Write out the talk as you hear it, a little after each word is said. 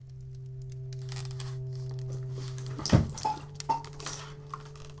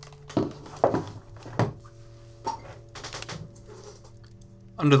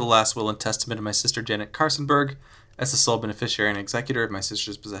under the last will and testament of my sister Janet Carsonberg, as the sole beneficiary and executor of my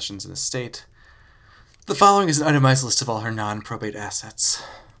sister's possessions and estate. The following is an itemized list of all her non-probate assets.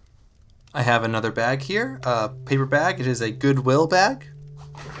 I have another bag here, a paper bag. It is a Goodwill bag.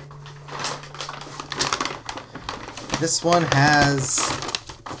 This one has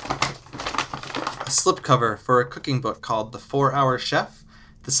a slipcover for a cooking book called The 4-Hour Chef,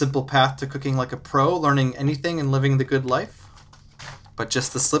 The Simple Path to Cooking Like a Pro, Learning Anything and Living the Good Life. But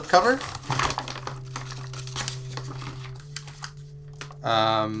just the slipcover.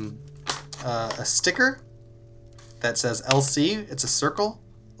 A sticker that says LC. It's a circle,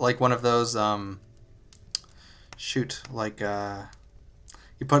 like one of those, you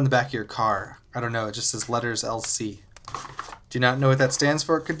put in the back of your car. I don't know, it just says letters LC. Do not know what that stands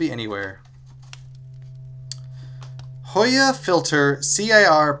for. It could be anywhere. Hoya filter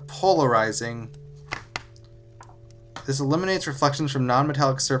CIR polarizing. This eliminates reflections from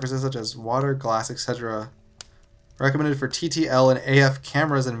non-metallic surfaces such as water, glass, etc. Recommended for TTL and AF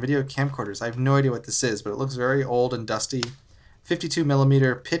cameras and video camcorders. I have no idea what this is, but it looks very old and dusty.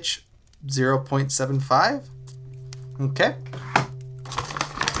 52mm pitch 0.75. Okay.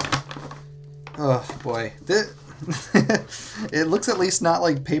 Oh boy. It looks at least not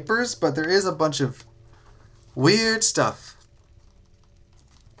like papers, but there is a bunch of weird stuff.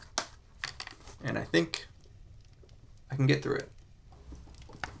 And I think I can get through it.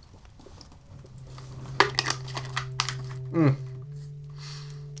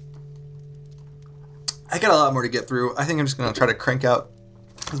 I got a lot more to get through. I think I'm just going to try to crank out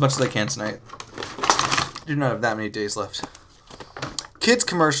as much as I can tonight. I do not have that many days left. Kids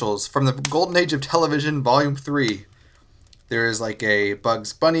commercials from the Golden Age of Television, Volume 3. There is like a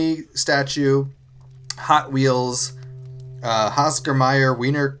Bugs Bunny statue, Hot Wheels, Oscar Mayer,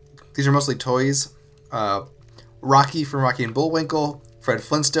 Wiener. These are mostly toys. Rocky from Rocky and Bullwinkle, Fred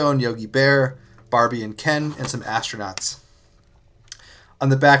Flintstone, Yogi Bear, Barbie and Ken, and some astronauts. On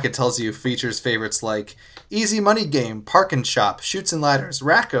the back, it tells you features favorites like Easy Money Game, Park and Shop, Chutes and Ladders,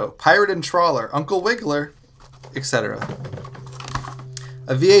 Racco, Pirate and Trawler, Uncle Wiggler, etc.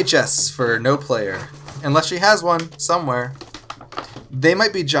 A VHS for no player, unless she has one somewhere. They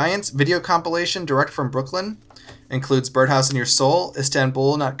Might Be Giants video compilation direct from Brooklyn. Includes Birdhouse in Your Soul,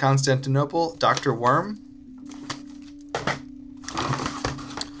 Istanbul, Not Constantinople, Dr. Worm.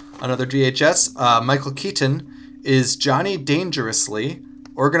 Another VHS, Michael Keaton is Johnny Dangerously.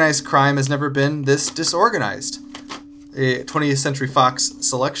 Organized crime has never been this disorganized. 20th Century Fox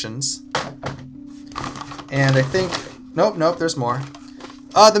selections. And I think... Nope, there's more.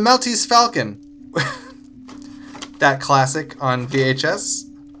 The Maltese Falcon. That classic on VHS.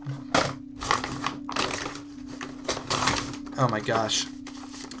 Oh my gosh.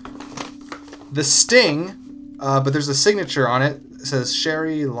 The Sting, but there's a signature on it. It says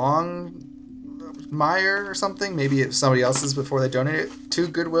Sherry Longmire or something. Maybe it's somebody else's before they donate it to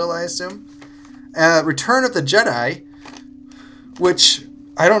Goodwill, I assume. Return of the Jedi, which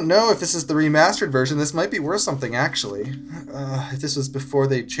I don't know if this is the remastered version. This might be worth something, actually. If this was before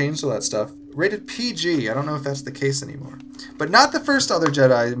they changed all that stuff. Rated PG. I don't know if that's the case anymore. But not the first other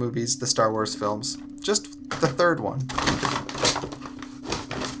Jedi movies, the Star Wars films. Just the third one.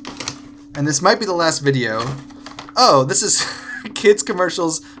 And this might be the last video. Oh, this is kids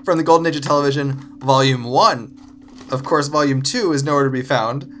commercials from the Golden Age of Television, Volume 1. Of course, Volume 2 is nowhere to be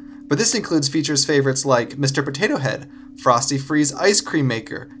found, but this includes features favorites like Mr. Potato Head, Frosty Freeze Ice Cream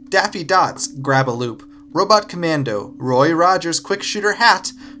Maker, Daffy Dots, Grab a Loop, Robot Commando, Roy Rogers Quick Shooter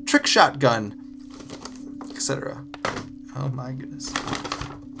Hat, Trick Shotgun, etc. Oh my goodness.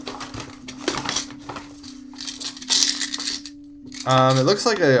 It looks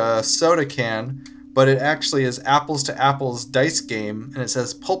like a soda can, but it actually is Apples to Apples dice game, and it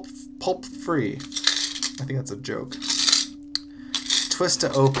says pulp free. I think that's a joke. Twist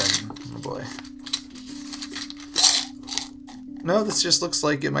to open. Oh boy. No, this just looks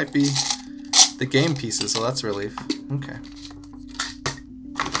like it might be the game pieces, so that's a relief. Okay.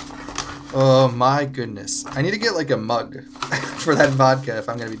 Oh my goodness. I need to get like a mug for that vodka if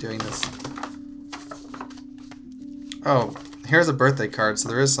I'm going to be doing this. Oh, here's a birthday card, so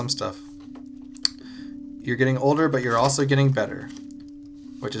there is some stuff. You're getting older, but you're also getting better.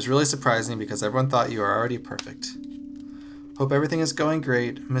 Which is really surprising because everyone thought you were already perfect. Hope everything is going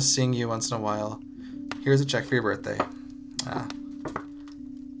great. Miss seeing you once in a while. Here's a check for your birthday.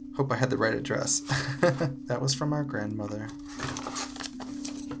 Hope I had the right address. That was from our grandmother.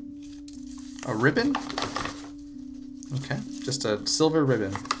 A ribbon? Okay, just a silver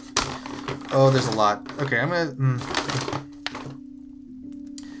ribbon. Oh, there's a lot. Okay, I'm gonna...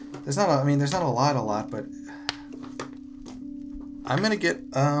 There's not a lot, but... I'm going to get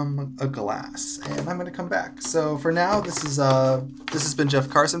a glass, and I'm going to come back. So for now, this has been Jeff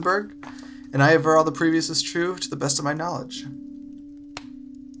Carsonberg, and I aver all the previous is true to the best of my knowledge.